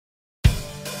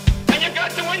got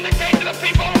to indicate to the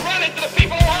people who run it, to the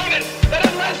people who own it, that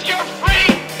unless you're free,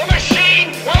 the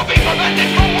machine will be prevented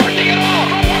from working at all,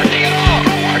 from working at all,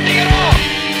 from working at all.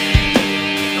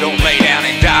 Don't lay down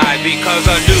and die because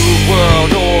a new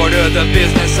world order, the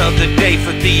business of the day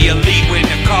for the elite when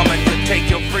they're coming to take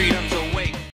your freedoms away.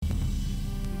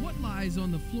 What lies on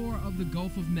the floor of the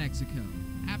Gulf of Mexico?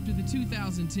 After the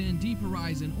 2010 Deep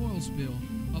Horizon oil spill,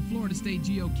 a Florida State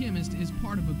geochemist is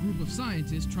part of a group of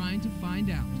scientists trying to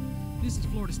find out. This is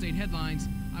Florida State Headlines.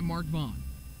 I'm Mark Vaughn.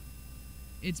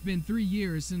 It's been 3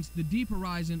 years since the Deep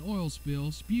Horizon oil spill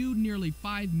spewed nearly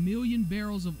 5 million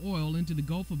barrels of oil into the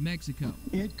Gulf of Mexico.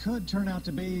 It could turn out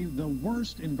to be the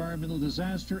worst environmental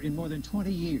disaster in more than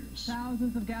 20 years.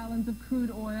 Thousands of gallons of crude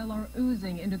oil are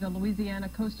oozing into the Louisiana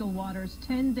coastal waters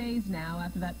 10 days now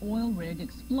after that oil rig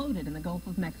exploded in the Gulf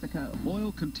of Mexico.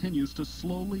 Oil continues to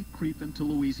slowly creep into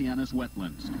Louisiana's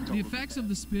wetlands. The effects of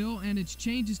the spill and its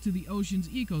changes to the ocean's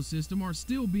ecosystem are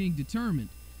still being determined.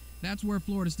 That's where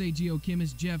Florida State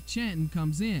geochemist Jeff Chanton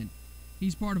comes in.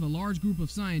 He's part of a large group of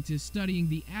scientists studying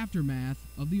the aftermath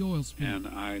of the oil spill. And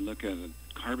I look at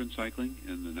carbon cycling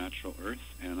in the natural earth,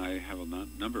 and I have a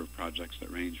number of projects that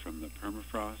range from the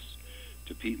permafrost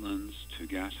to peatlands to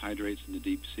gas hydrates in the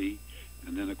deep sea.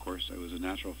 And then, of course, it was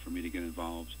natural for me to get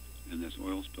involved in this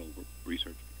oil spill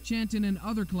research. Chanton and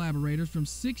other collaborators from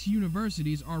 6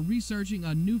 universities are researching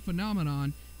a new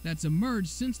phenomenon that's emerged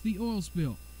since the oil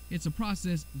spill. It's a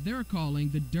process they're calling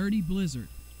the dirty blizzard.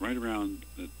 Right around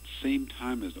the same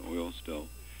time as the oil spill,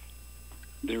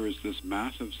 there was this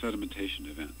massive sedimentation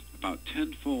event, about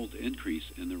 10-fold increase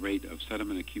in the rate of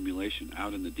sediment accumulation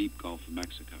out in the deep Gulf of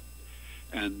Mexico.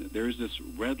 And there's this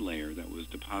red layer that was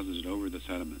deposited over the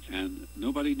sediments, and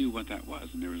nobody knew what that was,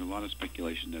 and there was a lot of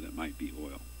speculation that it might be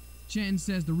oil. Chanton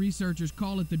says the researchers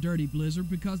call it the dirty blizzard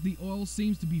because the oil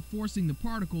seems to be forcing the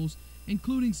particles,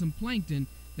 including some plankton,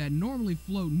 that normally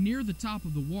float near the top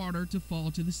of the water to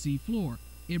fall to the sea floor.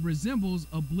 It resembles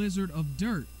a blizzard of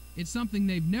dirt. It's something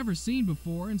they've never seen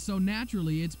before, and so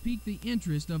naturally it's piqued the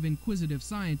interest of inquisitive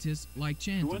scientists like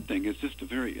Chanton. One thing, it's just a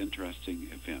very interesting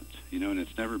event, and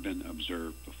it's never been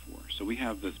observed before. So we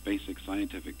have this basic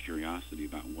scientific curiosity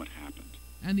about what happened.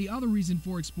 And the other reason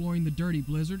for exploring the dirty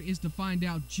blizzard is to find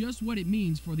out just what it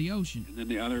means for the ocean. And then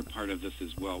the other part of this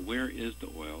is, well, where is the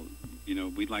oil?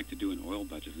 We'd like to do an oil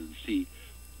budget and see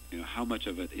how much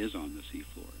of it is on the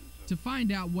seafloor. To find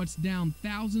out what's down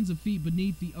thousands of feet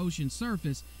beneath the ocean's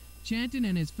surface, Chanton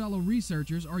and his fellow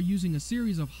researchers are using a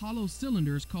series of hollow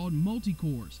cylinders called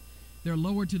multicores. They're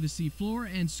lowered to the seafloor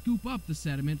and scoop up the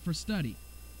sediment for study.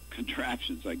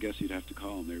 Contraptions, I guess you'd have to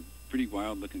call them. They're pretty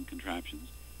wild-looking contraptions.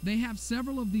 They have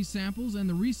several of these samples, and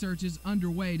the research is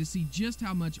underway to see just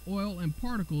how much oil and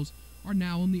particles are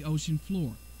now on the ocean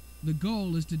floor. The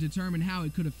goal is to determine how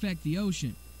it could affect the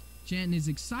ocean. Chanton is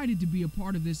excited to be a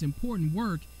part of this important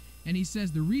work, and he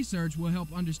says the research will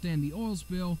help understand the oil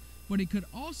spill, but it could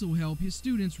also help his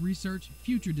students research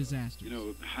future disasters.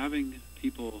 Having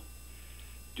people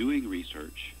doing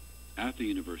research at the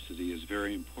university is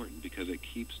very important because it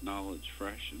keeps knowledge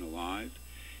fresh and alive,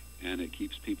 and it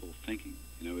keeps people thinking.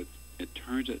 It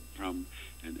turns it from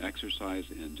an exercise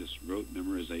in just rote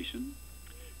memorization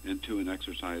into an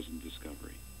exercise in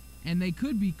discovery. And they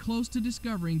could be close to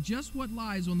discovering just what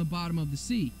lies on the bottom of the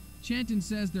sea. Chanton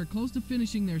says they're close to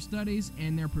finishing their studies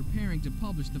and they're preparing to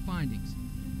publish the findings.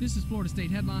 This is Florida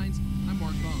State Headlines. I'm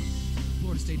Mark Vaughn.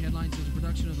 Florida State Headlines is a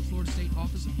production of the Florida State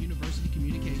Office of University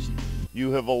Communication.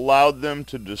 You have allowed them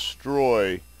to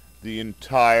destroy the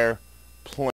entire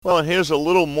plant. Well, and here's a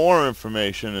little more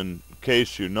information in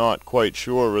case you're not quite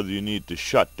sure whether you need to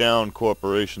shut down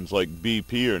corporations like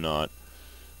BP or not.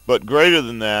 But greater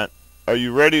than that, are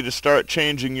you ready to start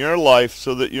changing your life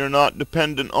so that you're not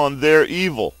dependent on their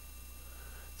evil?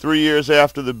 3 years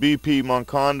after the BP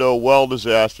Macondo well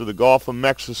disaster, the Gulf of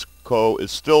Mexico is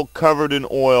still covered in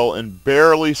oil and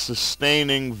barely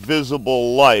sustaining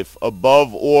visible life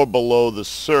above or below the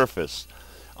surface.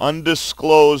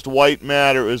 Undisclosed white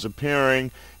matter is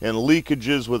appearing, and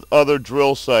leakages with other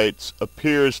drill sites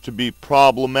appears to be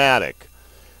problematic.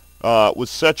 With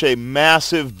such a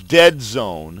massive dead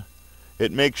zone,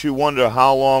 it makes you wonder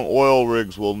how long oil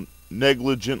rigs will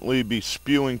negligently be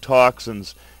spewing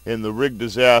toxins, and the rig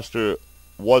disaster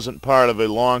wasn't part of a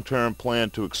long-term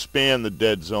plan to expand the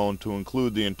dead zone to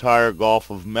include the entire Gulf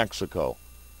of Mexico.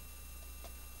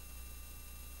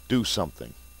 Do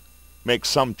something. Make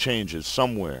some changes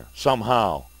somewhere,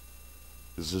 somehow.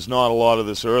 Because there's not a lot of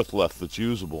this earth left that's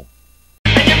usable.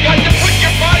 And you've got to put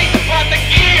your bodies upon the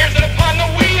gears and upon the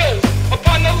wheels,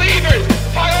 upon the levers,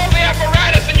 by all the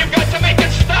apparatus, and you've got to make it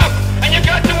stop. And you've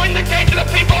got to indicate to the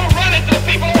people who run it, to the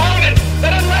people who